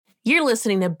You're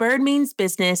listening to Bird Means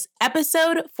Business,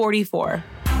 episode 44.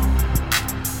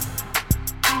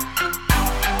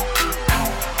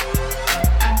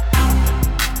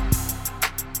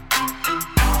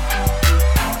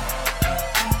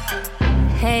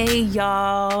 Hey,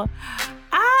 y'all.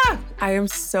 I am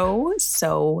so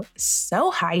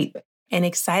hyped and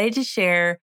excited to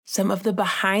share some of the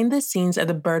behind the scenes of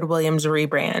the Bird Williams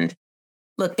rebrand.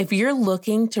 Look, if you're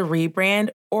looking to rebrand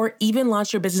or even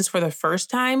launch your business for the first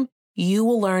time, you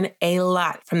will learn a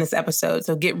lot from this episode,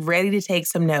 so get ready to take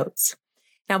some notes.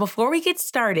 Now, before we get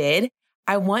started,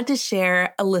 I want to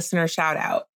share a listener shout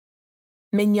out.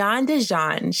 Mignon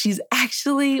Dejean, she's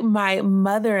actually my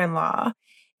mother-in-law,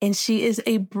 and she is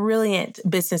a brilliant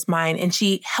business mind, and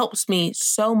she helps me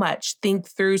so much think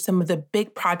through some of the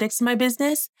big projects in my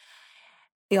business.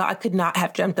 I could not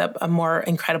have dreamt up a more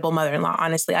incredible mother-in-law.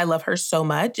 Honestly, I love her so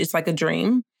much. It's like a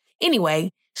dream. Anyway,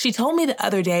 she told me the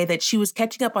other day that she was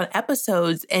catching up on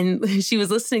episodes and she was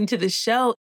listening to the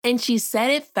show, and she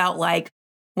said it felt like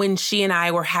when she and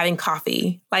I were having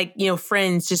coffee, like,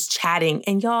 friends just chatting.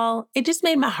 And y'all, it just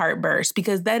made my heart burst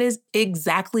because that is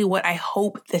exactly what I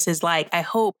hope this is like. I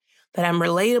hope that I'm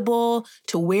relatable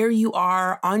to where you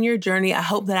are on your journey. I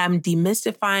hope that I'm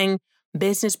demystifying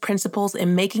business principles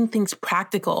and making things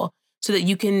practical so that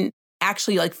you can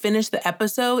actually finish the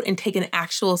episode and take an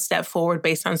actual step forward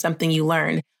based on something you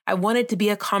learned. I want it to be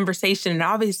a conversation, and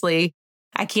obviously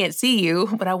I can't see you,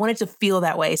 but I want it to feel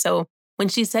that way. So when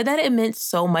she said that, it meant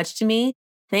so much to me.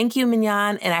 Thank you,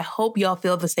 Mignon, and I hope y'all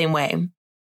feel the same way.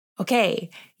 Okay,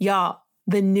 y'all,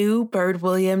 the new Bird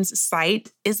Williams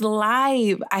site is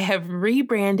live. I have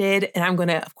rebranded, and I'm going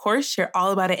to, of course, share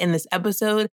all about it in this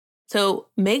episode. So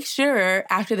make sure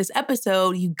after this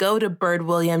episode, you go to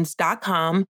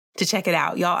birdwilliams.com to check it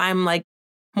out. Y'all, I'm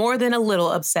more than a little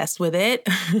obsessed with it.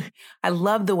 I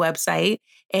love the website.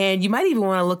 And you might even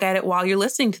want to look at it while you're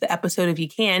listening to the episode if you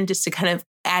can, just to kind of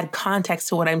add context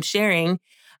to what I'm sharing.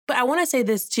 But I want to say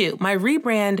this too. My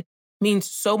rebrand means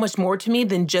so much more to me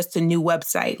than just a new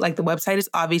website. The website is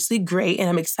obviously great and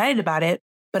I'm excited about it,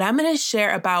 but I'm going to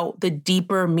share about the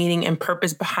deeper meaning and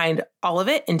purpose behind all of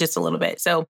it in just a little bit.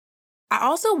 So I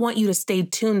also want you to stay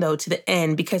tuned though to the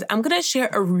end because I'm going to share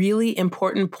a really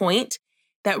important point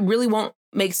that really won't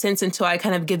make sense until I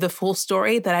kind of give the full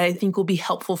story that I think will be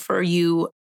helpful for you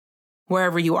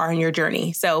wherever you are in your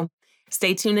journey. So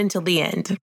stay tuned until the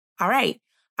end. All right.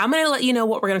 I'm going to let you know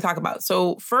what we're going to talk about.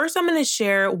 So first, I'm going to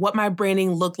share what my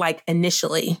branding looked like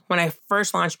initially when I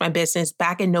first launched my business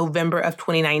back in November of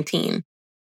 2019.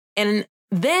 And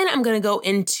then I'm going to go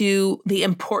into the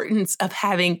importance of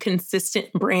having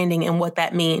consistent branding and what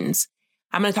that means.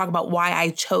 I'm going to talk about why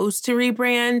I chose to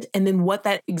rebrand and then what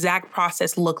that exact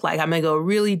process looked like. I'm going to go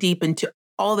really deep into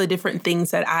all the different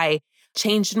things that I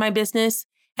changed in my business.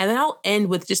 And then I'll end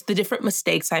with just the different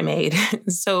mistakes I made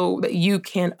so that you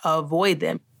can avoid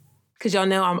them. Because y'all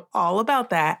know I'm all about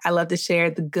that. I love to share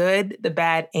the good, the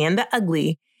bad, and the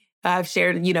ugly. I've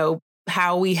shared,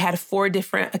 how we had 4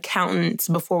 different accountants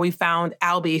before we found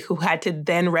Albie, who had to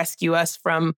then rescue us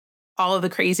from all of the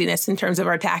craziness in terms of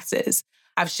our taxes.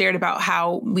 I've shared about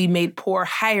how we made poor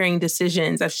hiring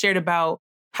decisions. I've shared about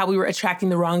how we were attracting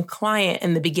the wrong client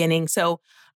in the beginning. So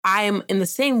I am in the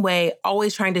same way,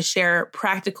 always trying to share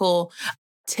practical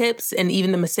tips and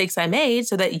even the mistakes I made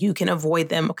so that you can avoid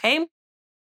them, okay?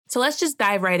 So let's just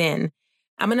dive right in.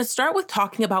 I'm going to start with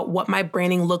talking about what my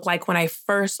branding looked like when I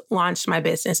first launched my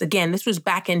business. Again, this was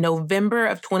back in November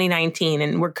of 2019,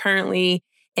 and we're currently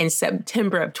in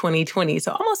September of 2020,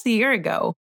 so almost a year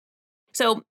ago.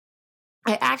 So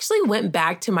I actually went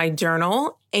back to my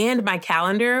journal and my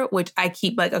calendar, which I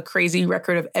keep a crazy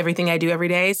record of everything I do every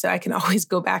day. So I can always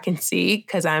go back and see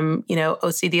because I'm,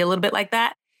 OCD a little bit like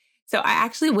that. So I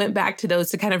actually went back to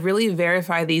those to kind of really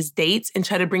verify these dates and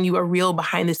try to bring you a real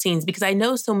behind the scenes because I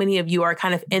know so many of you are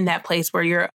kind of in that place where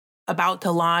you're about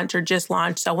to launch or just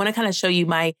launched. So I want to kind of show you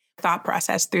my thought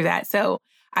process through that. So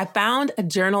I found a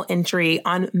journal entry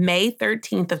on May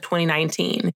 13th of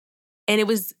 2019, and it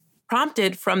was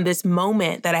prompted from this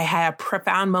moment that I had, a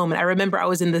profound moment. I remember I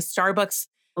was in the Starbucks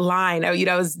line. I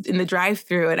was in the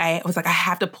drive-thru and I was like, I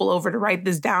have to pull over to write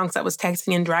this down because I was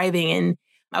texting and driving, and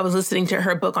I was listening to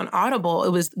her book on Audible. It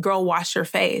was Girl, Wash Your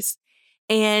Face.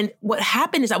 And what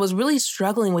happened is I was really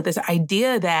struggling with this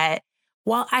idea that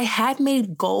while I had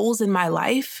made goals in my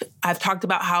life, I've talked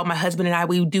about how my husband and I,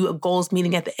 we do a goals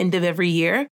meeting at the end of every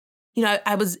year.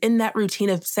 I was in that routine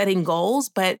of setting goals,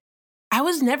 but I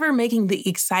was never making the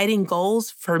exciting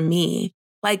goals for me.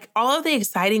 All of the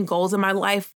exciting goals in my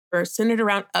life were centered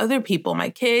around other people, my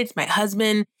kids, my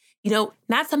husband,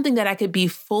 not something that I could be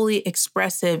fully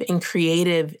expressive and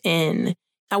creative in.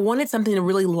 I wanted something to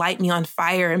really light me on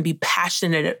fire and be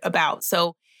passionate about.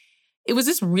 So it was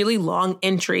this really long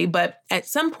entry, but at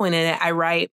some point in it, I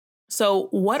write, so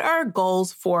what are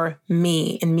goals for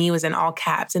me? And me was in all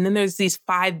caps. And then there's these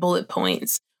 5 bullet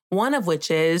points, one of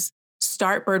which is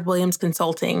start Bird Williams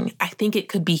Consulting. I think it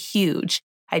could be huge.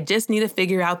 I just need to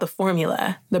figure out the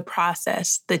formula, the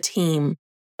process, the team,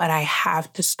 but I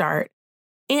have to start.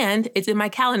 And it's in my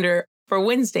calendar for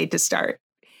Wednesday to start.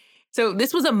 So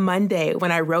this was a Monday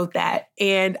when I wrote that.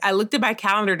 And I looked at my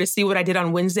calendar to see what I did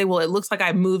on Wednesday. Well, it looks like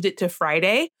I moved it to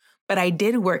Friday, but I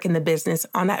did work in the business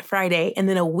on that Friday. And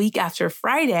then a week after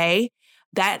Friday,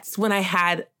 that's when I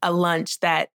had a lunch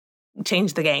that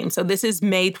changed the game. So this is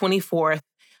May 24th,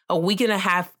 a week and a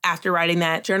half after writing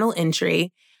that journal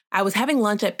entry. I was having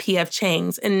lunch at PF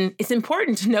Chang's. And it's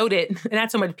important to note it, not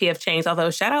so much PF Chang's,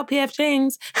 although shout out PF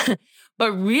Chang's,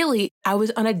 but really I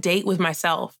was on a date with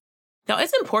myself. Now,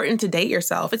 it's important to date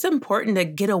yourself. It's important to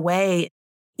get away.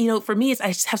 For me, I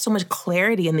just have so much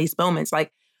clarity in these moments.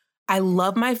 Like, I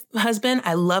love my husband.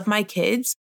 I love my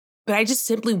kids, but I just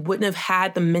simply wouldn't have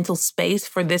had the mental space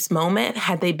for this moment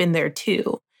had they been there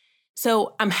too.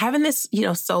 So I'm having this,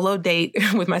 solo date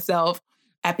with myself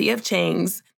at PF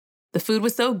Chang's. The food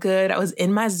was so good. I was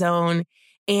in my zone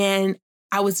and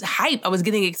I was hyped. I was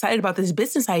getting excited about this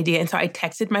business idea. And so I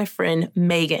texted my friend,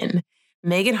 Megan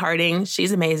Harding.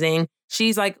 She's amazing.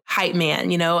 She's like hype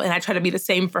man, and I try to be the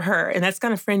same for her. And that's the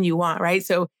kind of friend you want, right?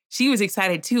 So she was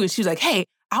excited too. And she was like, hey,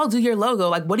 I'll do your logo.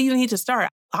 Like, what do you need to start?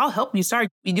 I'll help you start.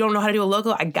 You don't know how to do a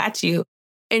logo? I got you.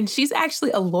 And she's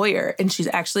actually a lawyer. And she's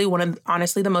actually one of,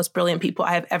 honestly, the most brilliant people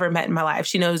I have ever met in my life.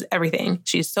 She knows everything.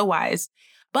 She's so wise,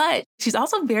 but she's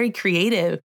also very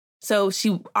creative. So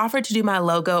she offered to do my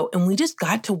logo and we just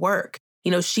got to work.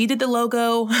 She did the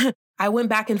logo. I went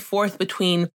back and forth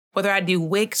between whether I do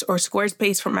Wix or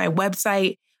Squarespace for my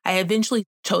website. I eventually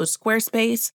chose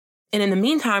Squarespace. And in the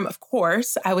meantime, of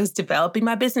course, I was developing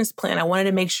my business plan. I wanted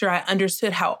to make sure I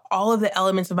understood how all of the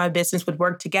elements of my business would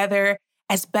work together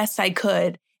as best I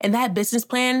could. And that business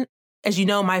plan, as you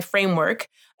know, my framework,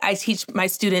 I teach my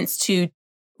students to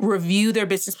review their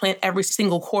business plan every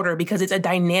single quarter because it's a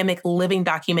dynamic living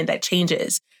document that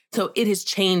changes. So it has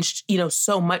changed,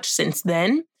 so much since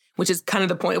then, which is kind of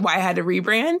the point why I had to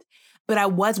rebrand. But I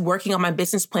was working on my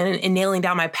business plan and nailing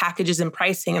down my packages and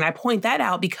pricing. And I point that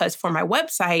out because for my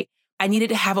website, I needed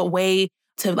to have a way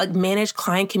to manage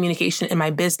client communication in my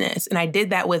business. And I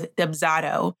did that with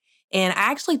Dubsado. And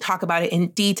I actually talk about it in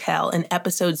detail in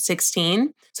episode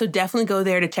 16. So definitely go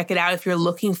there to check it out if you're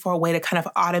looking for a way to kind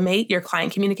of automate your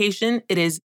client communication. It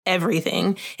is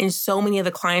everything. And so many of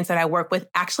the clients that I work with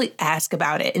actually ask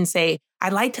about it and say, I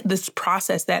liked this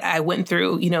process that I went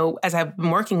through, as I've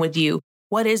been working with you.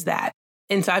 What is that?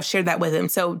 And so I've shared that with them.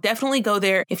 So definitely go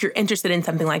there if you're interested in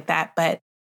something like that. But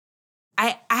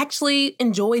I actually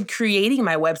enjoyed creating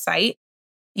my website,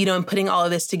 and putting all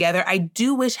of this together. I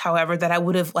do wish, however, that I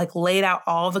would have laid out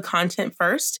all the content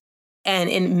first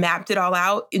and mapped it all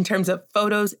out in terms of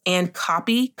photos and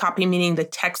copy meaning the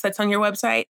text that's on your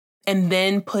website, and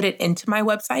then put it into my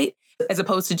website as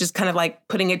opposed to just kind of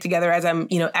putting it together as I'm,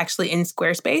 actually in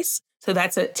Squarespace. So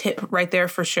that's a tip right there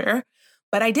for sure.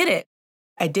 But I did it.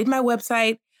 I did my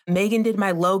website. Megan did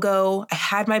my logo. I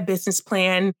had my business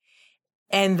plan.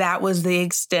 And that was the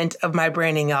extent of my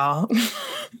branding, y'all.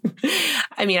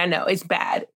 I mean, I know it's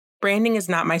bad. Branding is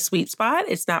not my sweet spot.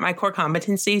 It's not my core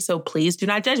competency. So please do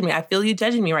not judge me. I feel you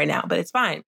judging me right now, but it's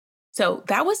fine. So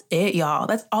that was it, y'all.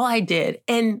 That's all I did.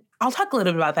 And I'll talk a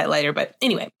little bit about that later. But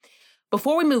anyway,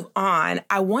 before we move on,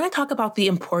 I want to talk about the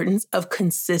importance of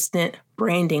consistent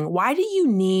branding. Why do you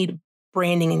need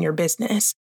branding in your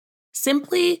business?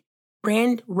 Simply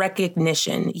brand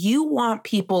recognition. You want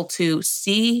people to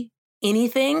see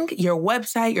anything, your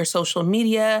website, your social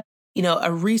media,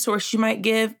 a resource you might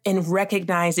give and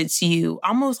recognize it's you,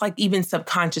 almost even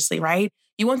subconsciously, right?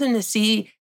 You want them to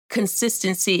see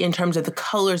consistency in terms of the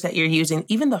colors that you're using,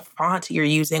 even the font you're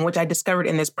using, which I discovered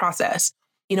in this process.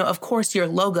 Of course, your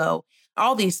logo,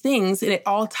 all these things, and it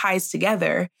all ties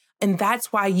together. And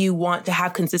that's why you want to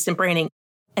have consistent branding.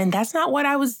 And that's not what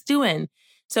I was doing.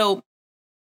 So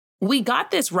we got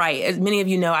this right. As many of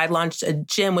you know, I launched a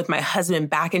gym with my husband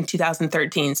back in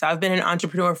 2013. So I've been an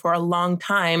entrepreneur for a long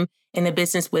time in a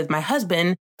business with my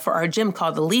husband for our gym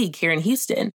called The League here in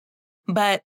Houston.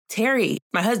 But Terry,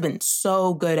 my husband,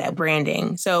 so good at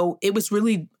branding. So it was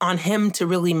really on him to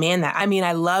really man that. I mean,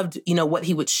 I loved, what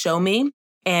he would show me.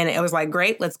 And it was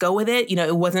great, let's go with it.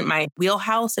 It wasn't my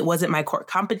wheelhouse. It wasn't my core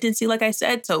competency, like I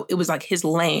said. So it was his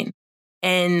lane.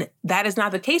 And that is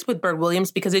not the case with Bird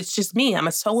Williams because it's just me. I'm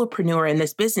a solopreneur in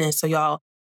this business. So y'all,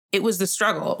 it was the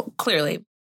struggle, clearly.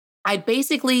 I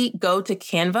basically go to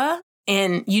Canva,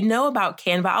 and you know about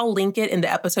Canva. I'll link it in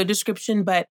the episode description,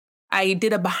 but I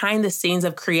did a behind the scenes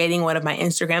of creating one of my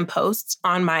Instagram posts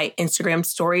on my Instagram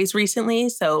stories recently.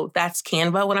 So that's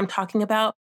Canva, what I'm talking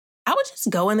about. I would just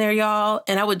go in there, y'all,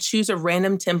 and I would choose a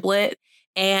random template.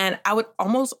 And I would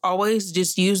almost always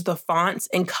just use the fonts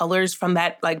and colors from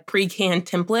that like pre-canned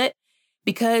template,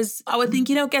 because I would think,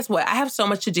 guess what? I have so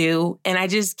much to do and I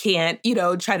just can't,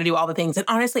 try to do all the things. And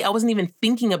honestly, I wasn't even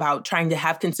thinking about trying to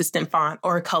have consistent font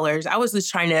or colors. I was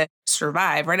just trying to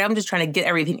survive, right? I'm just trying to get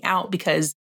everything out,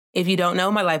 because if you don't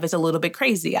know, my life is a little bit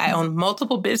crazy. I own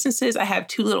multiple businesses. I have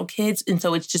 2 little kids. And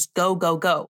so it's just go, go,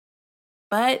 go.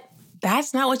 But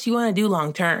that's not what you want to do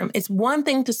long term. It's one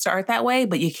thing to start that way,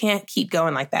 but you can't keep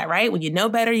going like that, right? When you know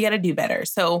better, you got to do better.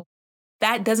 So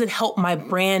that doesn't help my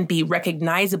brand be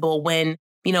recognizable when,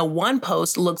 one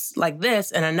post looks like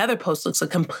this and another post looks a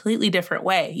completely different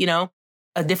way,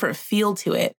 a different feel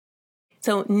to it.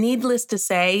 So needless to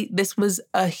say, this was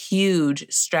a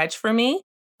huge stretch for me,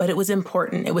 but it was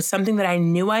important. It was something that I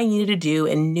knew I needed to do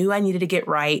and knew I needed to get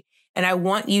right. And I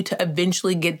want you to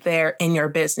eventually get there in your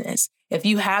business. If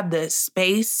you have the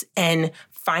space and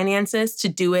finances to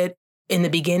do it in the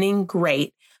beginning,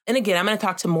 great. And again, I'm going to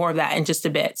talk to more of that in just a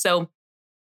bit. So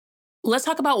let's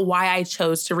talk about why I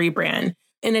chose to rebrand.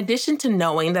 In addition to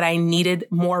knowing that I needed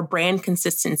more brand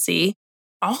consistency,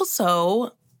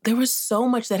 also, there was so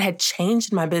much that had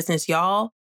changed in my business,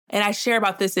 y'all. And I share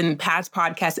about this in past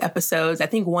podcast episodes. I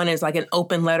think one is like an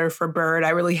open letter for Bird.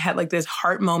 I really had like this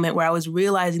heart moment where I was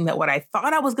realizing that what I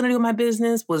thought I was going to do in my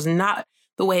business was not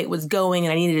the way it was going.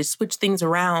 And I needed to switch things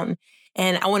around.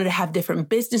 And I wanted to have different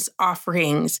business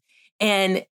offerings.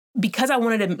 And because I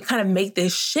wanted to kind of make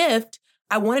this shift,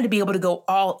 I wanted to be able to go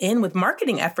all in with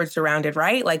marketing efforts around it,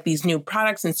 right? Like these new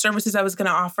products and services I was going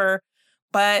to offer.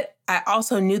 But I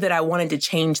also knew that I wanted to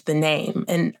change the name.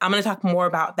 And I'm going to talk more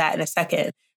about that in a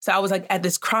second. So I was like at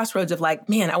this crossroads of like,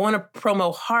 man, I want to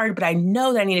promo hard, but I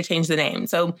know that I need to change the name.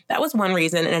 So that was one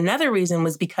reason. And another reason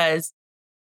was because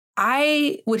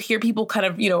I would hear people kind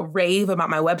of, rave about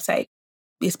my website,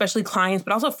 especially clients,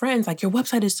 but also friends, like, your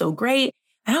website is so great.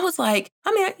 And I was like,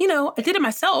 I mean, I did it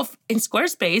myself in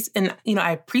Squarespace and,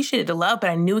 I appreciated the love, but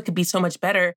I knew it could be so much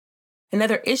better.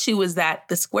 Another issue was that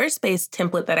the Squarespace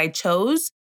template that I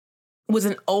chose was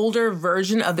an older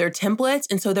version of their templates.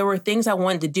 And so there were things I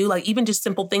wanted to do, like even just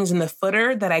simple things in the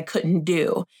footer that I couldn't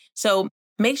do. So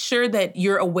make sure that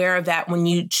you're aware of that when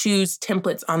you choose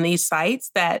templates on these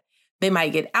sites, that they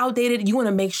might get outdated. You want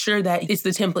to make sure that it's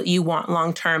the template you want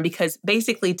long term, because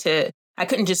basically I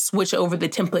couldn't just switch over the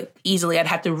template easily. I'd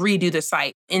have to redo the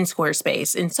site in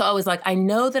Squarespace. And so I was like, I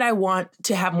know that I want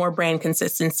to have more brand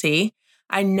consistency.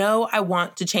 I know I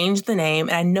want to change the name,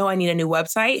 and I know I need a new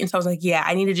website. And so I was like, yeah,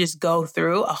 I need to just go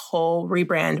through a whole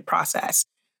rebrand process.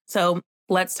 So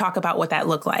let's talk about what that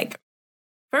looked like.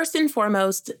 First and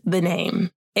foremost, the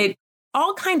name. It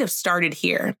all kind of started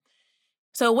here.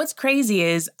 So what's crazy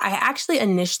is I actually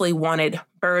initially wanted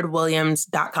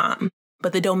birdwilliams.com,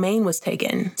 but the domain was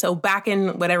taken. So back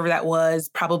in whatever that was,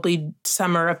 probably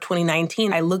summer of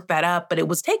 2019, I looked that up, but it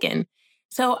was taken.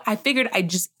 So I figured I'd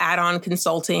just add on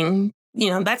consulting.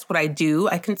 That's what I do.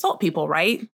 I consult people,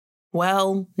 right?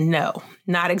 Well, no,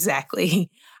 not exactly.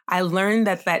 I learned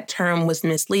that term was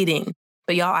misleading.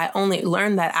 But y'all, I only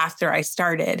learned that after I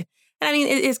started. And I mean,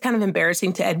 it is kind of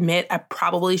embarrassing to admit. I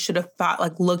probably should have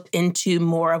looked into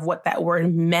more of what that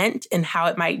word meant and how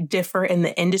it might differ in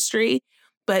the industry.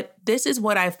 But this is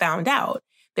what I found out.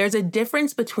 There's a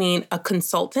difference between a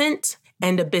consultant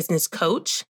and a business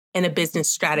coach and a business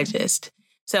strategist.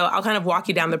 So I'll kind of walk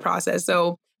you down the process.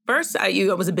 So first, I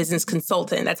was a business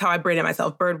consultant. That's how I branded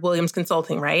myself, Bird Williams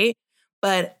Consulting, right?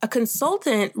 But a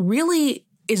consultant really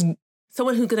is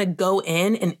someone who's going to go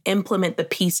in and implement the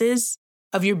pieces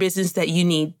of your business that you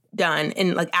need done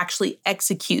and actually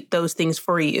execute those things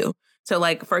for you. So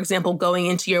for example, going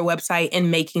into your website and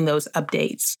making those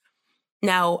updates.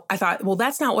 Now, I thought, well,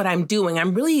 that's not what I'm doing.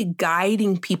 I'm really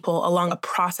guiding people along a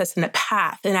process and a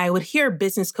path. And I would hear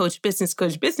business coach, business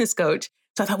coach, business coach.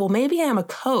 So I thought, well, maybe I am a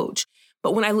coach.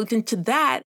 But when I looked into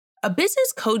that, a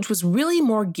business coach was really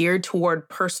more geared toward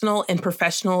personal and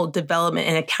professional development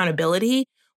and accountability,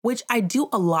 which I do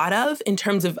a lot of in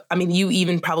terms of, you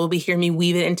even probably hear me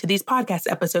weave it into these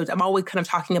podcast episodes. I'm always kind of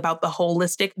talking about the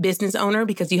holistic business owner,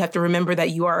 because you have to remember that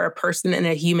you are a person and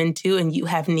a human too, and you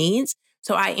have needs.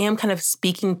 So I am kind of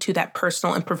speaking to that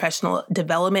personal and professional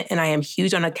development, and I am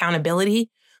huge on accountability,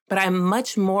 but I'm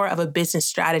much more of a business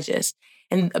strategist.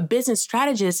 And a business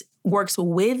strategist works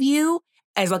with you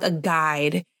as a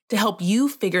guide to help you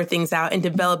figure things out and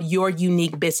develop your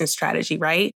unique business strategy,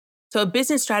 right? So a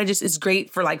business strategist is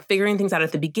great for like figuring things out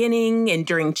at the beginning and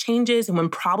during changes and when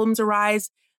problems arise,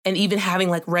 and even having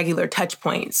like regular touch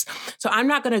points. So I'm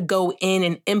not going to go in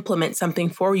and implement something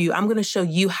for you. I'm going to show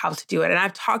you how to do it. And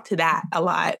I've talked to that a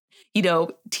lot,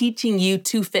 teaching you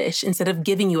to fish instead of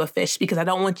giving you a fish, because I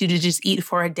don't want you to just eat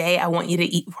for a day. I want you to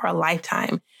eat for a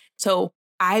lifetime. So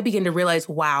I began to realize,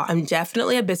 wow, I'm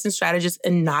definitely a business strategist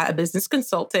and not a business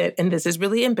consultant. And this is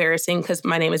really embarrassing because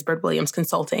my name is Bird Williams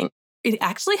Consulting. It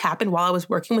actually happened while I was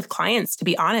working with clients, to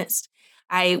be honest.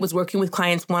 I was working with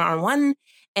clients one-on-one,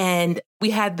 and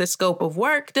we had the scope of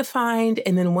work defined.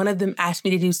 And then one of them asked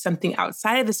me to do something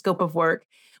outside of the scope of work,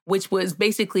 which was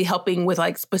basically helping with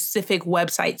like specific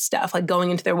website stuff, like going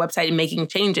into their website and making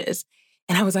changes.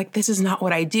 And I was like, this is not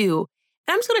what I do.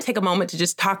 And I'm just going to take a moment to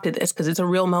just talk to this because it's a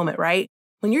real moment, right?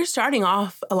 When you're starting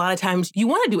off, a lot of times you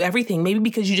want to do everything, maybe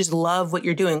because you just love what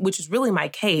you're doing, which is really my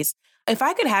case. If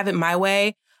I could have it my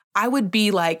way, I would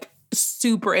be like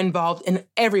super involved in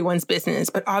everyone's business.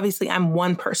 But obviously I'm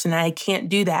one person and I can't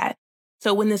do that.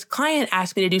 So when this client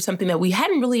asked me to do something that we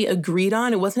hadn't really agreed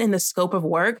on, it wasn't in the scope of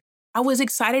work, I was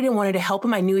excited and wanted to help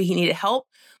him. I knew he needed help,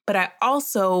 but I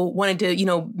also wanted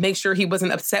to, make sure he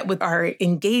wasn't upset with our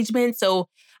engagement. So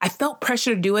I felt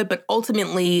pressure to do it. But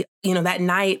ultimately, that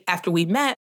night after we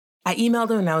met, I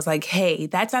emailed him and I was like, hey,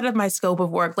 that's out of my scope of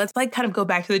work. Let's kind of go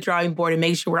back to the drawing board and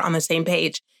make sure we're on the same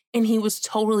page. And he was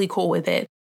totally cool with it.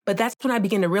 But that's when I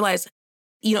began to realize,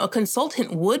 a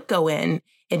consultant would go in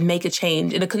and make a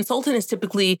change. And a consultant is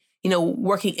typically,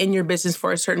 working in your business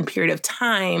for a certain period of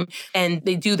time, and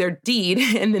they do their deed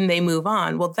and then they move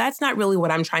on. Well, that's not really what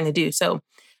I'm trying to do. So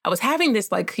I was having this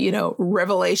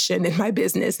revelation in my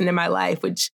business and in my life,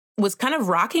 which was kind of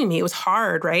rocking me. It was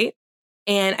hard, right?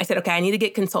 And I said, okay, I need to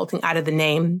get consulting out of the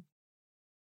name.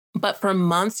 But for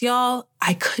months, y'all,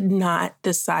 I could not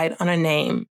decide on a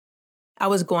name. I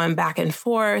was going back and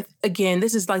forth. Again,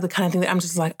 this is like the kind of thing that I'm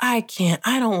just like, I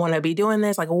don't want to be doing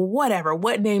this. Like, whatever,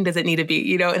 what name does it need to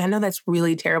be? And I know that's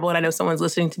really terrible. And I know someone's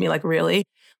listening to me like, really?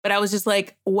 But I was just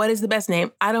like, what is the best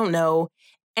name? I don't know.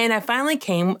 And I finally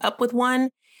came up with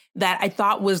one that I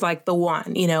thought was like the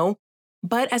one,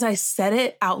 But as I said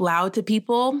it out loud to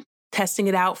people, testing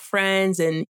it out, friends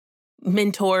and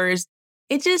mentors,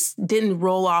 it just didn't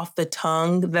roll off the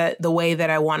tongue the way that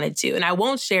I wanted to. And I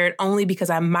won't share it only because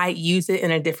I might use it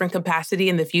in a different capacity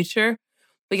in the future.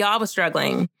 But y'all, I was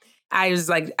struggling. I was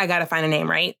like, I got to find a name,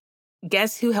 right?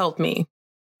 Guess who helped me?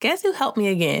 Guess who helped me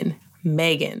again?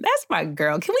 Megan. That's my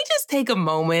girl. Can we just take a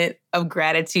moment of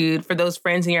gratitude for those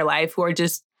friends in your life who are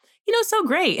just, so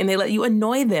great, and they let you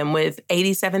annoy them with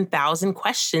 87,000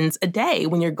 questions a day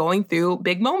when you're going through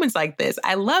big moments like this?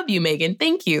 I love you, Megan.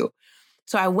 Thank you.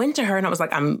 So I went to her and I was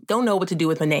like, I don't know what to do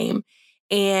with my name.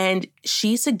 And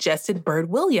she suggested Bird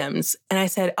Williams. And I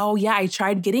said, oh yeah, I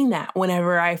tried getting that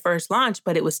whenever I first launched,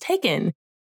 but it was taken.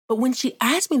 But when she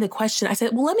asked me the question, I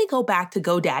said, well, let me go back to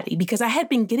GoDaddy, because I had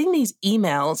been getting these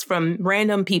emails from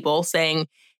random people saying,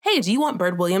 hey, do you want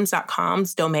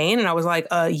birdwilliams.com's domain? And I was like,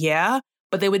 yeah.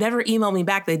 But they would never email me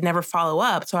back. They'd never follow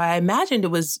up. So I imagined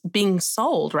it was being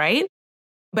sold, right?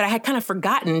 But I had kind of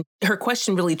forgotten. Her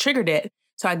question really triggered it.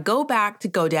 So I go back to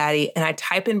GoDaddy and I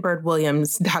type in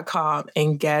birdwilliams.com,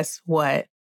 and guess what?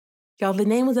 Y'all, the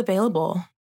name was available.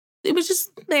 It was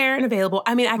just there and available.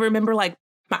 I mean, I remember like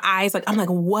my eyes, like, I'm like,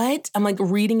 what? I'm like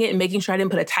reading it and making sure I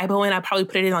didn't put a typo in. I probably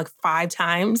put it in like 5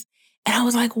 times. And I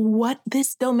was like, what?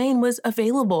 This domain was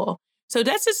available. So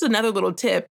that's just another little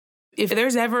tip. If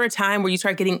there's ever a time where you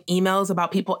start getting emails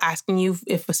about people asking you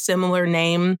if a similar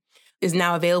name is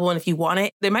now available and if you want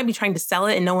it, they might be trying to sell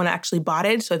it and no one actually bought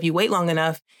it. So if you wait long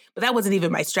enough, but that wasn't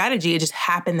even my strategy. It just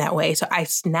happened that way. So I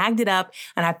snagged it up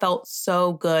and I felt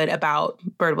so good about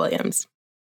Bird Williams.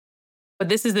 But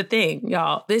this is the thing,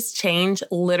 y'all. This change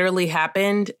literally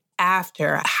happened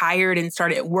after I hired and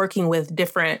started working with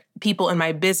different people in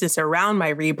my business around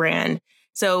my rebrand.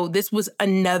 So this was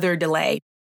another delay.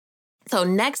 So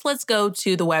next, let's go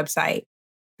to the website.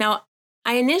 Now,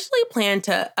 I initially planned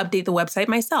to update the website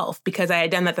myself because I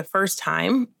had done that the first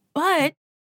time. But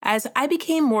as I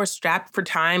became more strapped for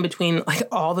time between like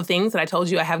all the things that I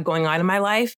told you I have going on in my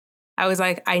life, I was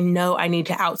like, I know I need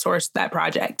to outsource that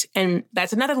project. And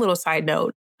that's another little side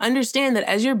note. Understand that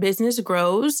as your business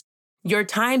grows, your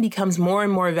time becomes more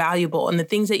and more valuable. And the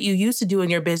things that you used to do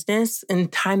in your business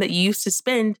and time that you used to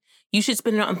spend, you should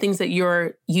spend it on things that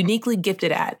you're uniquely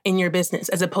gifted at in your business,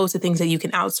 as opposed to things that you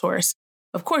can outsource.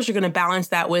 Of course, you're going to balance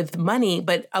that with money,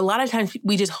 but a lot of times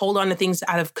we just hold on to things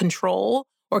out of control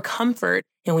or comfort,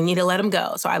 and we need to let them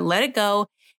go. So I let it go.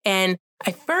 And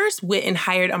I first went and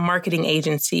hired a marketing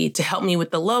agency to help me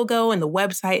with the logo and the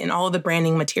website and all of the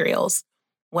branding materials.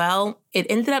 Well, it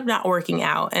ended up not working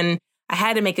out and I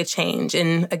had to make a change.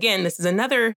 And again, this is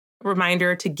another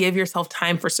reminder to give yourself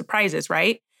time for surprises,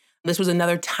 right? This was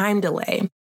another time delay.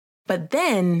 But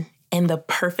then in the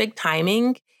perfect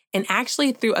timing, and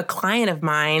actually through a client of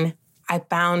mine, I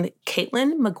found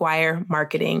Caitlin McGuire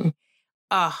Marketing.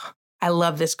 Oh, I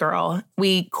love this girl.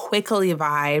 We quickly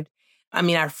vibed. I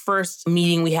mean, our first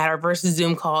meeting, we had our first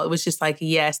Zoom call. It was just like,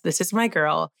 yes, this is my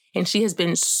girl. And she has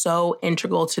been so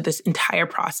integral to this entire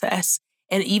process.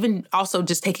 And even also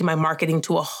just taking my marketing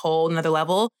to a whole nother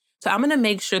level. So I'm going to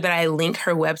make sure that I link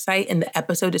her website in the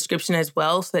episode description as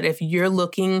well. So that if you're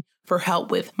looking for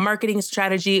help with marketing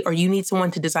strategy or you need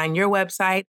someone to design your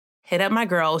website, hit up my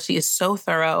girl. She is so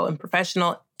thorough and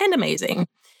professional and amazing.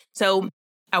 So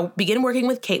I began working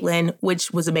with Caitlin,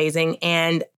 which was amazing.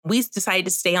 And we decided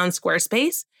to stay on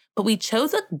Squarespace, but we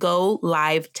chose a Go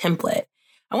Live template.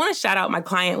 I want to shout out my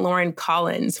client, Lauren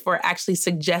Collins, for actually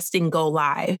suggesting Go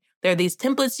Live. There are these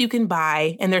templates you can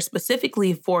buy, and they're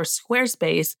specifically for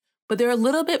Squarespace, but they're a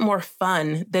little bit more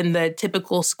fun than the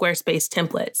typical Squarespace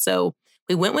template. So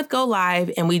we went with Go Live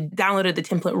and we downloaded the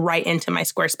template right into my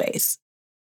Squarespace.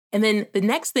 And then the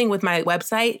next thing with my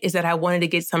website is that I wanted to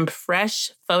get some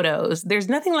fresh photos. There's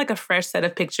nothing like a fresh set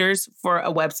of pictures for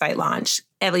a website launch,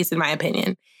 at least in my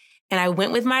opinion. And I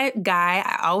went with my guy.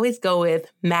 I always go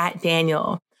with Matt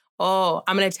Daniel. Oh,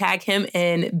 I'm going to tag him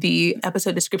in the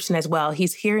episode description as well.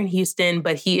 He's here in Houston,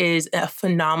 but he is a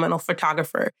phenomenal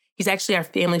photographer. He's actually our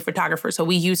family photographer. So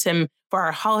we use him for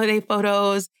our holiday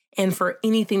photos and for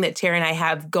anything that Tara and I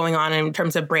have going on in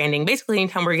terms of branding. Basically,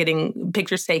 anytime we're getting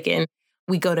pictures taken,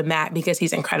 we go to Matt because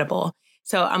he's incredible.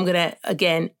 So I'm going to,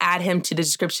 again, add him to the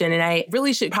description. And I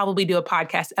really should probably do a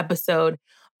podcast episode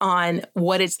on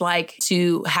what it's like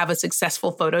to have a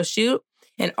successful photo shoot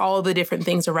and all the different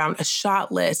things around a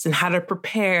shot list and how to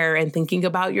prepare and thinking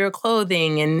about your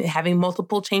clothing and having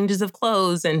multiple changes of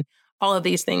clothes and all of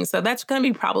these things. So that's going to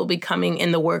be probably coming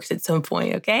in the works at some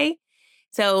point, okay?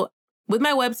 So with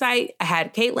my website, I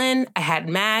had Caitlin, I had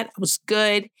Matt, I was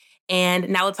good. And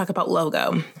now let's talk about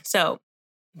logo. So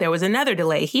there was another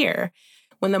delay here.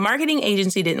 When the marketing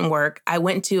agency didn't work, I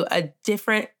went to a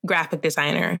different graphic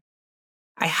designer.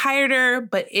 I hired her,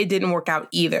 but it didn't work out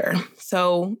either.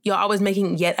 So I was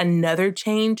making yet another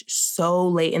change so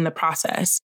late in the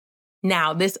process.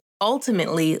 Now, this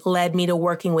ultimately led me to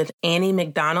working with Annie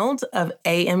McDonald of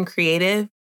AM Creative.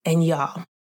 And y'all,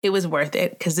 it was worth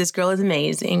it because this girl is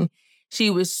amazing. She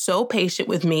was so patient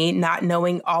with me, not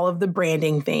knowing all of the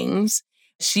branding things.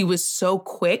 She was so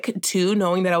quick too,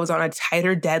 knowing that I was on a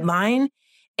tighter deadline.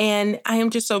 And I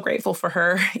am just so grateful for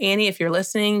her. Annie, if you're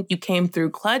listening, you came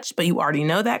through clutch, but you already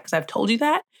know that because I've told you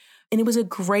that. And it was a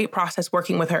great process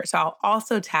working with her. So I'll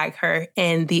also tag her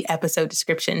in the episode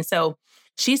description. So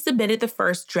she submitted the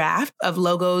first draft of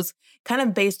logos kind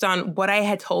of based on what I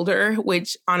had told her,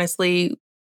 which honestly,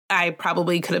 I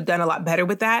probably could have done a lot better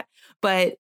with that.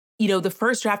 But, the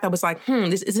first draft, I was like,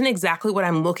 this isn't exactly what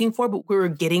I'm looking for, but we were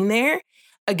getting there.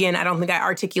 Again, I don't think I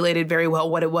articulated very well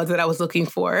what it was that I was looking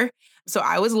for. So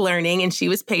I was learning and she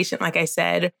was patient, like I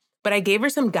said, but I gave her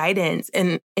some guidance.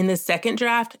 And in the second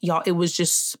draft, y'all, it was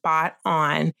just spot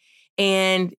on.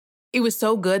 And it was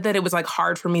so good that it was like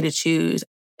hard for me to choose.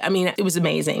 I mean, it was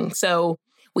amazing. So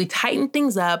we tightened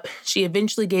things up. She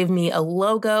eventually gave me a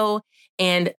logo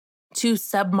and 2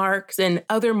 submarks and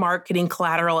other marketing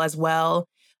collateral as well.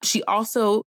 She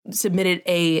also submitted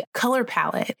a color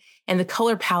palette, and the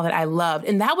color palette I loved.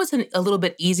 And that was a little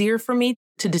bit easier for me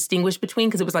to distinguish between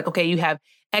because it was like, okay, you have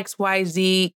X, Y,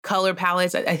 Z color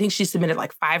palettes. I think she submitted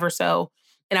like 5 or so,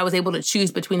 and I was able to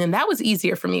choose between them. That was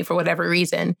easier for me for whatever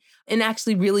reason, and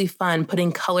actually really fun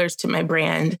putting colors to my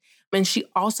brand. And she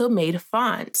also made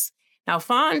fonts. Now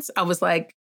fonts, I was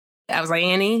like,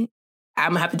 Annie,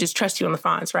 I'm gonna have to just trust you on the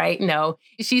fonts, right? No,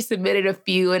 she submitted a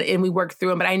few and we worked through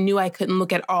them, but I knew I couldn't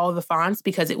look at all the fonts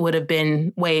because it would have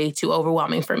been way too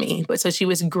overwhelming for me. But so she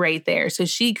was great there. So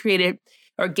she created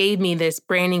or gave me this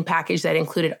branding package that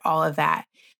included all of that.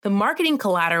 The marketing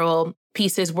collateral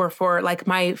pieces were for like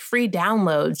my free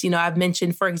downloads. I've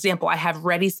mentioned, for example, I have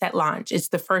Ready, Set, Launch. It's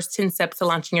the first 10 steps to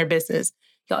launching your business.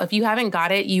 If you haven't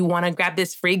got it, you want to grab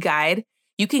this free guide,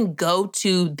 you can go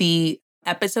to the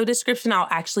episode description. I'll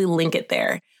actually link it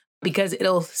there because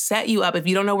it'll set you up. If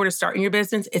you don't know where to start in your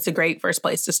business, it's a great first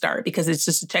place to start because it's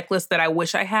just a checklist that I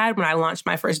wish I had when I launched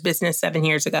my first business 7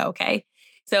 years ago. Okay.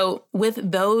 So with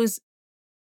those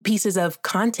pieces of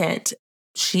content,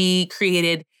 she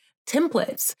created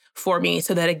templates for me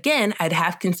so that, again, I'd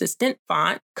have consistent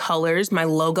font, colors, my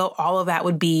logo, all of that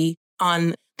would be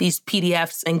on these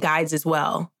PDFs and guides as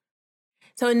well.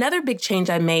 So another big change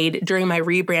I made during my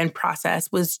rebrand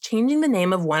process was changing the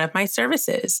name of one of my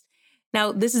services.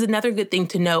 Now, this is another good thing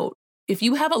to note. If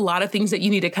you have a lot of things that you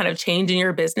need to kind of change in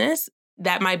your business,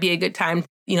 that might be a good time,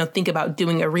 think about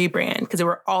doing a rebrand, because there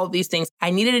were all of these things. I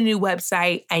needed a new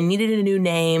website, I needed a new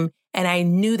name, and I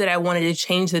knew that I wanted to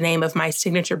change the name of my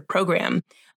signature program.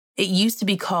 It used to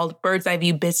be called Bird's Eye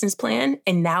View Business Plan,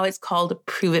 and now it's called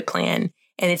Prove It Plan.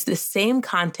 And it's the same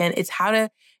content. It's how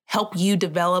to help you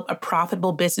develop a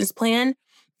profitable business plan.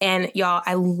 And y'all,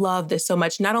 I love this so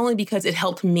much, not only because it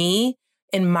helped me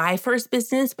in my first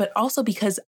business, but also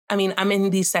because, I'm in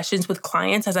these sessions with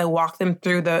clients as I walk them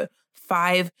through the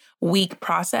 5-week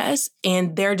process,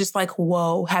 and they're just like,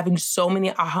 whoa, having so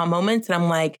many aha moments. And I'm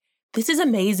like, this is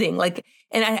amazing.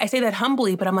 And I say that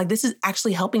humbly, but I'm like, this is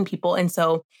actually helping people. And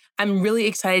so I'm really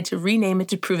excited to rename it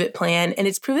to Prove It Plan. And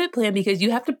it's Prove It Plan because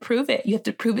you have to prove it. You have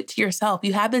to prove it to yourself.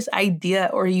 You have this idea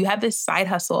or you have this side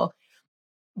hustle,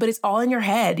 but it's all in your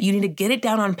head. You need to get it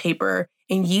down on paper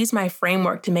and use my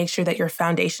framework to make sure that your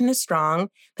foundation is strong,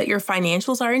 that your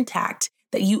financials are intact,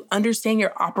 that you understand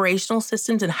your operational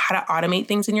systems and how to automate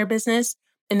things in your business.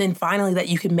 And then finally, that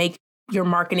you can make your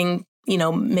marketing,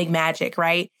 make magic,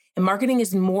 right? And marketing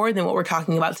is more than what we're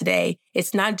talking about today.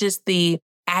 It's not just the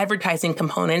advertising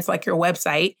components like your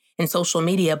website and social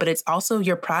media, but it's also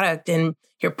your product and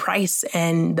your price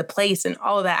and the place and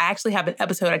all of that. I actually have an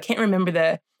episode. I can't remember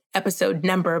the episode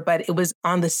number, but it was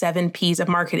on the 7 Ps of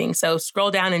marketing. So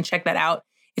scroll down and check that out.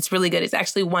 It's really good. It's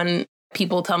actually one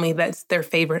people tell me that's their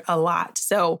favorite a lot.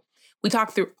 So we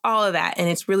talked through all of that and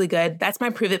it's really good. That's my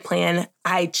Prove It Plan.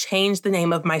 I changed the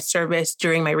name of my service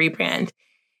during my rebrand.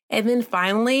 And then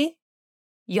finally,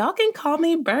 y'all can call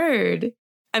me Bird.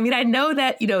 I know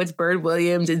that, it's Bird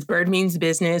Williams, it's Bird means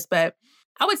business, but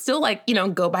I would still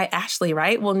go by Ashley,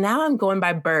 right? Well, now I'm going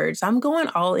by Bird. So I'm going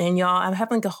all in, y'all. I'm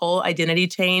having a whole identity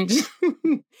change,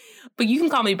 but you can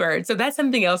call me Bird. So that's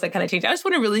something else that kind of changed. I just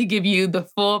want to really give you the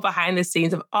full behind the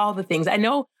scenes of all the things. I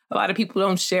know a lot of people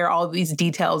don't share all of these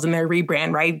details in their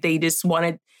rebrand, right? They just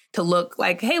wanted to look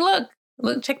like, hey, look,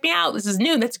 check me out. This is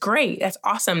new. That's great. That's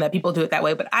awesome that people do it that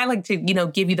way. But I like to,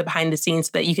 give you the behind the scenes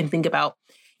so that you can think about,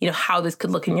 how this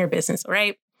could look in your business,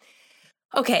 right?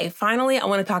 Okay, finally, I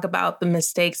want to talk about the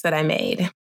mistakes that I made.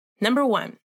 Number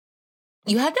 1,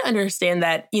 you have to understand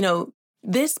that,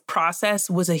 this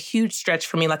process was a huge stretch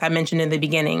for me, like I mentioned in the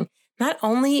beginning. Not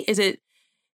only is it,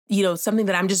 something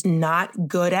that I'm just not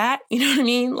good at, you know what I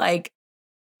mean? Like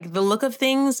the look of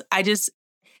things, I just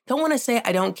don't want to say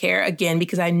I don't care again,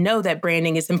 because I know that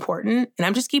branding is important and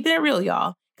I'm just keeping it real,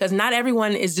 y'all, because not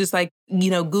everyone is just like,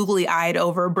 googly eyed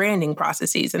over branding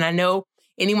processes. And I know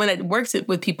anyone that works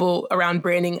with people around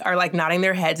branding are like nodding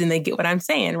their heads and they get what I'm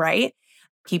saying, right?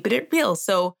 Keeping it real.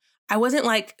 So I wasn't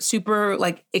like super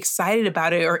like excited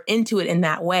about it or into it in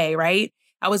that way, right?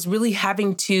 I was really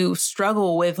having to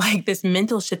struggle with like this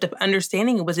mental shift of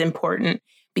understanding it was important,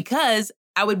 because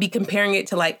I would be comparing it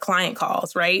to like client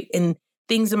calls, right? And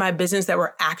things in my business that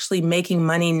were actually making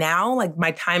money now, like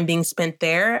my time being spent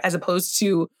there, as opposed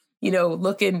to,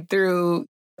 looking through,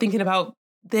 thinking about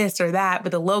this or that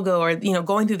with a logo or,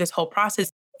 going through this whole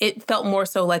process. It felt more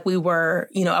so like we were,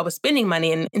 I was spending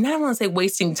money and I don't want to say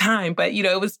wasting time, but,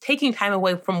 it was taking time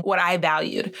away from what I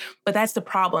valued. But that's the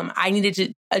problem. I needed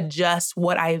to adjust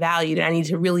what I valued, and I need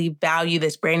to really value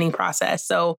this branding process.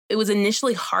 So it was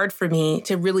initially hard for me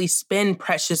to really spend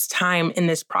precious time in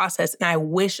this process. And I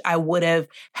wish I would have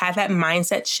had that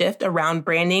mindset shift around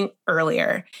branding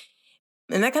earlier.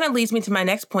 And that kind of leads me to my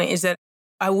next point, is that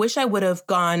I wish I would have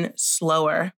gone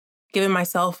slower, given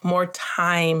myself more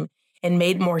time and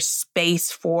made more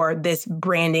space for this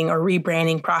branding or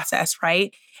rebranding process,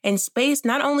 right? And space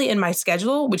not only in my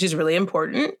schedule, which is really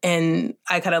important, and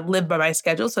I kind of live by my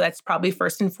schedule, so that's probably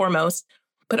first and foremost,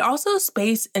 but also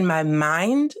space in my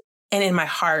mind and in my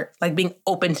heart, like being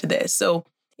open to this. So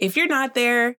if you're not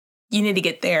there, you need to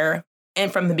get there,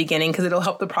 and from the beginning, because it'll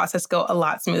help the process go a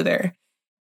lot smoother.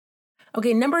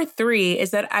 Okay, number 3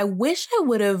 is that I wish I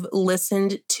would have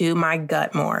listened to my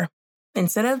gut more.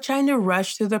 Instead of trying to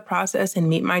rush through the process and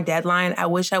meet my deadline, I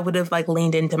wish I would have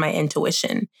leaned into my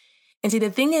intuition. And see, the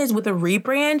thing is, with a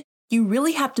rebrand, you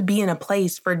really have to be in a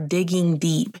place for digging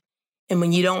deep. And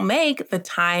when you don't make the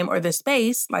time or the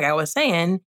space, like I was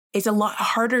saying, it's a lot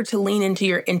harder to lean into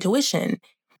your intuition,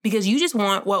 because you just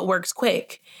want what works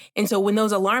quick. And so when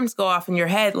those alarms go off in your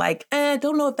head, like,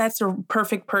 don't know if that's the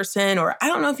perfect person, or I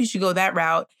don't know if you should go that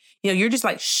route, you're just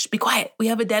like, shh, be quiet. We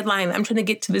have a deadline. I'm trying to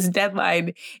get to this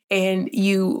deadline. And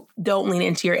you don't lean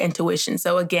into your intuition.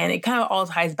 So again, it kind of all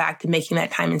ties back to making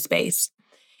that time and space.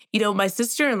 My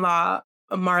sister-in-law,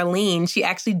 Marlene, she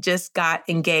actually just got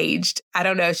engaged. I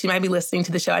don't know. She might be listening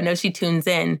to the show. I know she tunes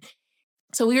in.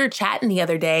 So we were chatting the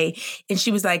other day and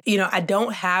she was like, I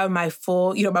don't have my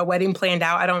full, my wedding planned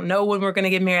out. I don't know when we're going to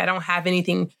get married. I don't have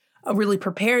anything really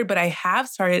prepared, but I have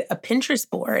started a Pinterest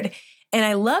board. And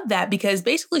I love that because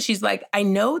basically she's like, I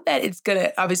know that it's going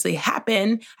to obviously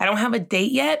happen. I don't have a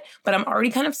date yet, but I'm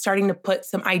already kind of starting to put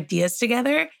some ideas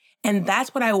together. And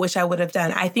that's what I wish I would have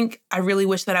done. I think I really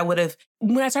wish that I would have,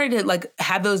 when I started to like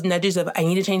have those nudges of, I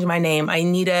need to change my name. I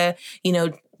need to,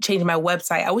 change my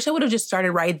website. I wish I would have just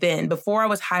started right then before I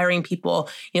was hiring people,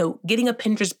 getting a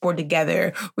Pinterest board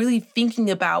together, really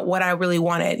thinking about what I really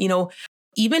wanted,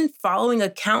 even following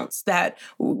accounts that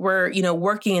were,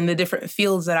 working in the different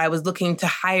fields that I was looking to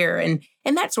hire and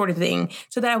that sort of thing,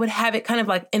 so that I would have it kind of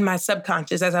like in my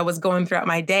subconscious as I was going throughout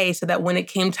my day, so that when it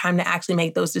came time to actually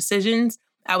make those decisions,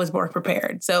 I was more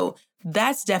prepared. So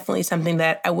that's definitely something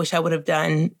that I wish I would have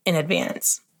done in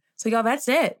advance. So y'all, that's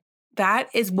it. That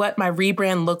is what my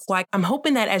rebrand looks like. I'm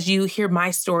hoping that as you hear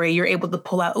my story, you're able to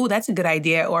pull out, oh, that's a good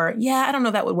idea. Or, yeah, I don't know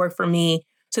if that would work for me.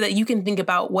 So that you can think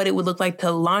about what it would look like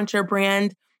to launch your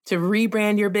brand, to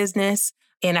rebrand your business.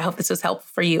 And I hope this was helpful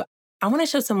for you. I want to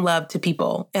show some love to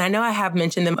people. And I know I have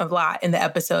mentioned them a lot in the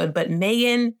episode, but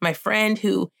Megan, my friend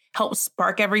who helped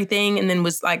spark everything and then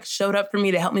was like, showed up for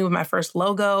me to help me with my first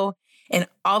logo and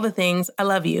all the things. I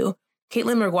love you.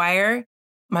 Caitlin McGuire,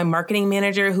 my marketing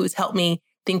manager, who's helped me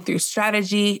think through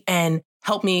strategy and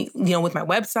help me, with my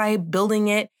website, building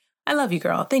it. I love you,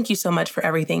 girl. Thank you so much for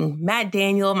everything. Matt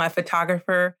Daniel, my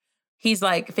photographer, he's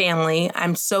like family.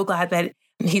 I'm so glad that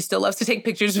he still loves to take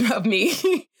pictures of me.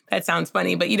 That sounds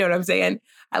funny, but you know what I'm saying?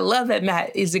 I love that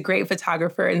Matt is a great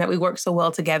photographer and that we work so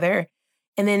well together.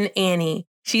 And then Annie,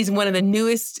 she's one of the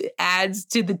newest adds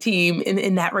to the team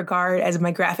in that regard as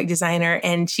my graphic designer.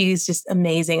 And she's just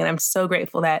amazing. And I'm so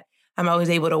grateful that I'm always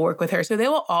able to work with her. So they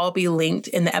will all be linked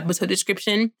in the episode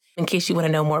description in case you want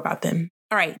to know more about them.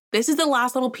 All right, this is the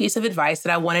last little piece of advice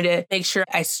that I wanted to make sure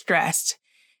I stressed.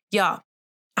 Y'all,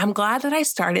 I'm glad that I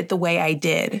started the way I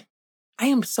did. I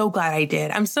am so glad I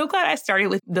did. I'm so glad I started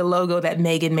with the logo that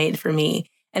Megan made for me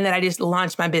and that I just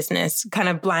launched my business kind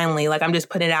of blindly, like I'm just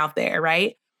putting it out there,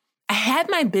 right? I had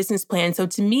my business plan. So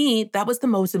to me, that was the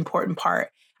most important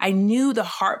part. I knew the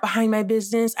heart behind my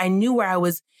business. I knew where I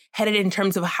was headed in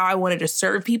terms of how I wanted to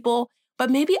serve people, but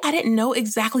maybe I didn't know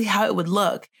exactly how it would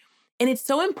look. And it's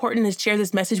so important to share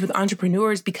this message with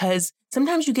entrepreneurs because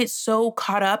sometimes you get so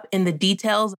caught up in the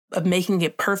details of making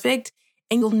it perfect,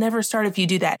 and you'll never start if you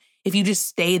do that. If you just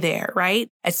stay there, right?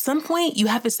 At some point, you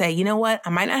have to say, you know what?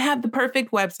 I might not have the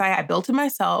perfect website. I built it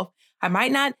myself. I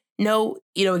might not know,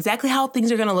 exactly how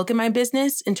things are going to look in my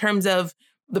business in terms of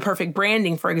the perfect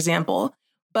branding, for example,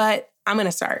 but I'm going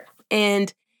to start.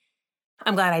 And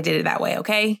I'm glad I did it that way,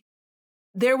 okay?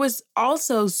 There was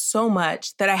also so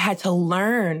much that I had to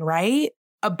learn, right,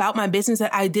 about my business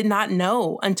that I did not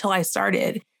know until I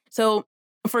started. So,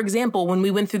 for example, when we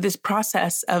went through this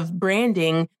process of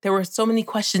branding, there were so many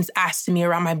questions asked to me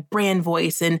around my brand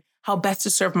voice and how best to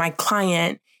serve my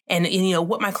client and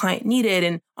what my client needed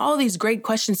and all these great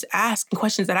questions to ask and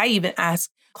questions that I even ask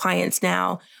clients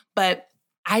now. But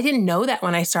I didn't know that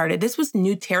when I started. This was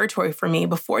new territory for me.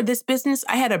 Before this business,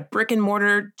 I had a brick and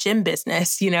mortar gym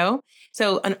business,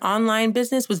 So an online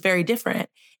business was very different.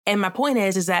 And my point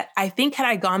is that I think had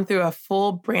I gone through a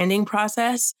full branding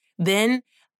process, then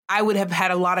I would have had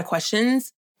a lot of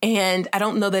questions. And I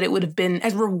don't know that it would have been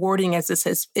as rewarding as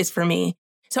this is for me.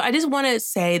 So I just want to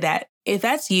say that if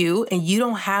that's you and you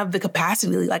don't have the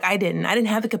capacity, like I didn't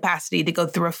have the capacity to go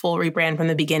through a full rebrand from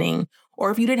the beginning,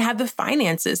 or if you didn't have the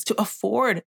finances to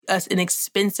afford us an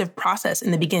expensive process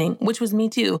in the beginning, which was me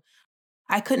too.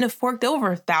 I couldn't have forked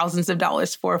over thousands of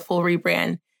dollars for a full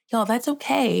rebrand. Y'all, that's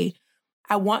okay.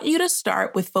 I want you to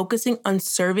start with focusing on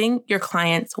serving your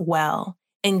clients well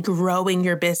and growing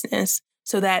your business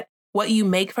so that what you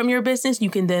make from your business, you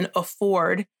can then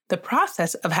afford the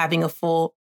process of having a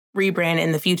full rebrand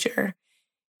in the future.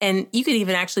 And you could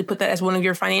even actually put that as one of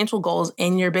your financial goals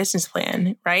in your business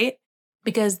plan, right?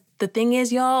 Because the thing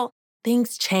is, y'all,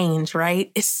 things change,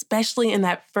 right? Especially in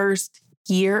that first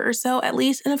year or so, at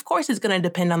least. And of course, it's going to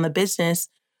depend on the business.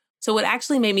 So what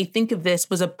actually made me think of this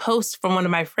was a post from one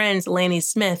of my friends, Lanny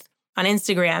Smith, on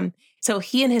Instagram. So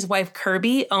he and his wife,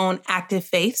 Kirby, own Active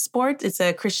Faith Sports. It's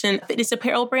a Christian fitness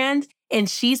apparel brand. And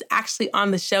she's actually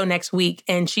on the show next week.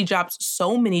 And she drops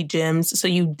so many gems. So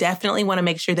you definitely want to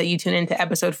make sure that you tune into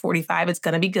episode 45. It's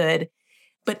going to be good.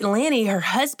 But Lanny, her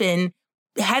husband,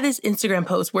 had this Instagram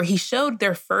post where he showed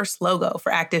their first logo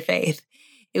for Active Faith.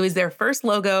 It was their first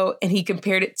logo and he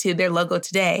compared it to their logo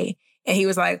today. And he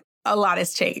was like, a lot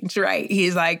has changed, right?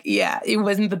 He's like, yeah, it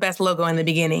wasn't the best logo in the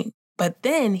beginning. But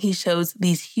then he shows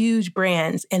these huge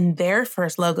brands and their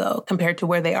first logo compared to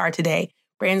where they are today.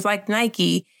 Brands like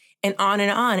Nike and on and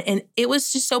on. And it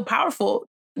was just so powerful.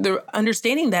 The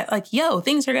understanding that like,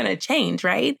 things are going to change,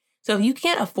 right? So if you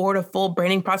can't afford a full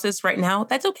branding process right now,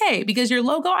 that's okay because your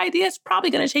logo idea is probably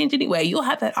going to change anyway. You'll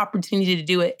have that opportunity to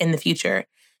do it in the future.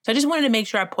 So I just wanted to make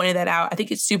sure I pointed that out. I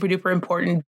think it's super duper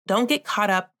important. Don't get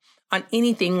caught up on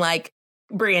anything like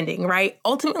branding, right?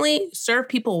 Ultimately, serve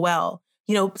people well.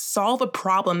 Solve a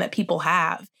problem that people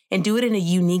have and do it in a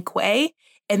unique way.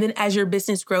 And then as your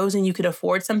business grows and you could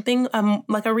afford something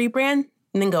like a rebrand,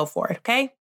 then go for it,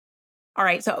 okay? All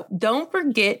right, so don't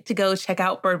forget to go check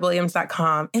out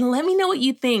birdwilliams.com and let me know what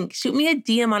you think. Shoot me a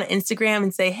DM on Instagram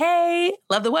and say, hey,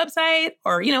 love the website,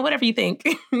 or, whatever you think.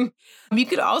 You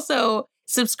could also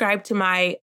subscribe to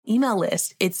my email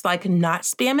list. It's like not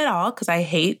spam at all because I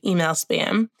hate email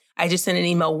spam. I just send an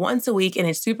email once a week and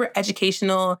it's super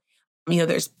educational.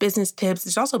 There's business tips.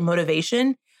 There's also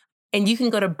motivation. And you can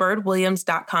go to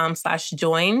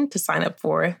birdwilliams.com/join to sign up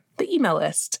for the email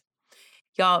list.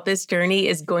 Y'all, this journey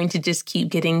is going to just keep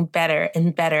getting better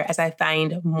and better as I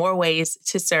find more ways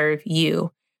to serve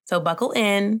you. So buckle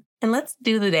in and let's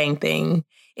do the dang thing.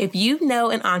 If you know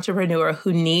an entrepreneur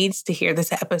who needs to hear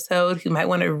this episode, who might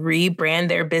want to rebrand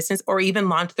their business or even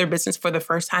launch their business for the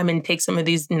first time and take some of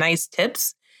these nice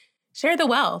tips, share the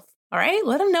wealth. All right,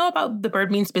 let them know about the Bird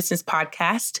Means Business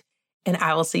podcast, and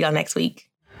I will see y'all next week.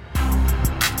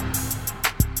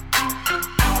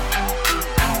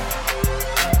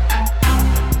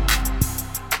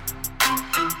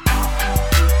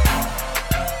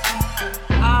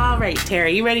 All right,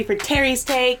 Terry, you ready for Terry's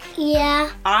Take? Yeah.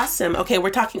 Awesome. Okay,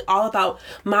 we're talking all about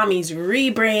Mommy's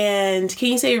rebrand.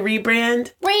 Can you say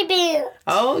rebrand? Rebrand.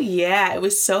 Oh, yeah. It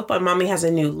was so fun. Mommy has a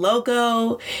new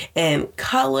logo and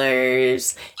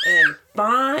colors and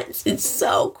fonts. It's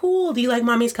so cool. Do you like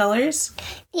Mommy's colors?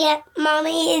 Yeah,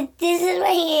 Mommy, this is my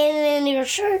hand in your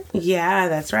shirt. Yeah,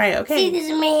 that's right. Okay. See, this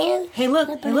is my hand. Hey,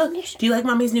 look. Do you like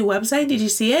Mommy's new website? Did you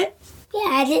see it? Yeah,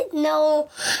 I didn't know.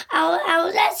 I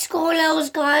was at school and I was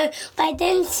gone, but I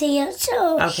didn't see it.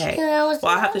 So okay. Well,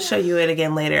 I'll have to show you it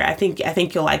again later. I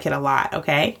think you'll like it a lot.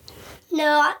 Okay.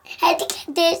 No, I think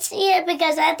I did see it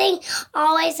because I think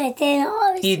I didn't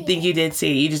always. You think you did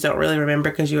see it? You just don't really remember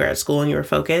because you were at school and you were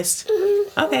focused.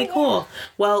 Mm-hmm. Okay, cool.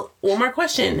 Well, one more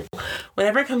question.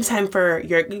 Whenever it comes time for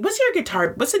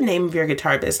what's the name of your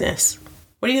guitar business?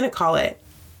 What are you gonna call it?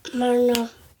 I don't know.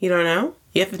 You don't know?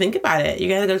 You have to think about it. You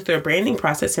got to go through a branding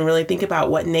process and really think about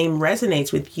what name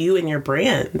resonates with you and your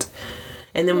brand.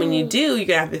 And then when you do, you're going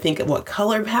to have to think of what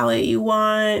color palette you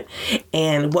want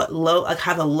and what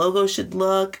how the logo should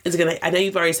look. I know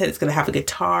you've already said it's going to have a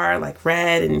guitar, like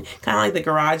red and kind of like the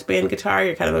Garage Band guitar.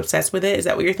 You're kind of obsessed with it. Is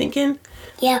that what you're thinking?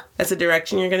 Yeah. That's the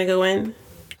direction you're going to go in?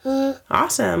 Mm-hmm.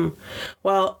 Awesome.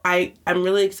 Well, I'm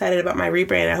really excited about my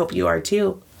rebrand. I hope you are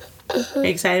too. Mm-hmm. Are you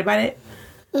excited about it?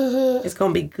 Mm-hmm. It's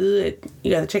going to be good.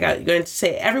 You got to check out. You're going to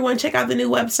say, everyone, check out the new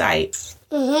website.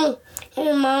 Mm-hmm.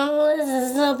 And Mom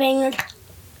was a banger.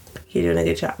 You're doing a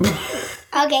good job.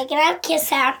 Okay, can I have a kiss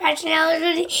Sour Patch now?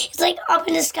 It's like up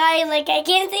in the sky, like I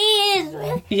can't see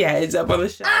it. Yeah, it's up on the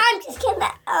shelf. I'm just kidding.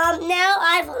 Now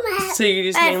I want my hat. So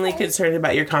you're just mainly concerned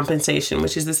about your compensation,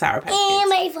 which is the Sour Patch Kids. And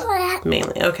my full hat.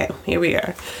 Mainly. Okay, here we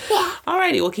are. Yeah.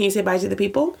 Alrighty, well, can you say bye to the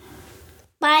people?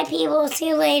 Bye, people. See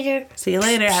you later. See you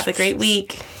later. Have a great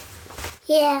week.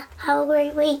 Yeah, have a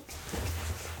great week.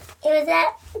 It was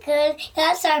that good.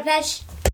 That Sour Patch.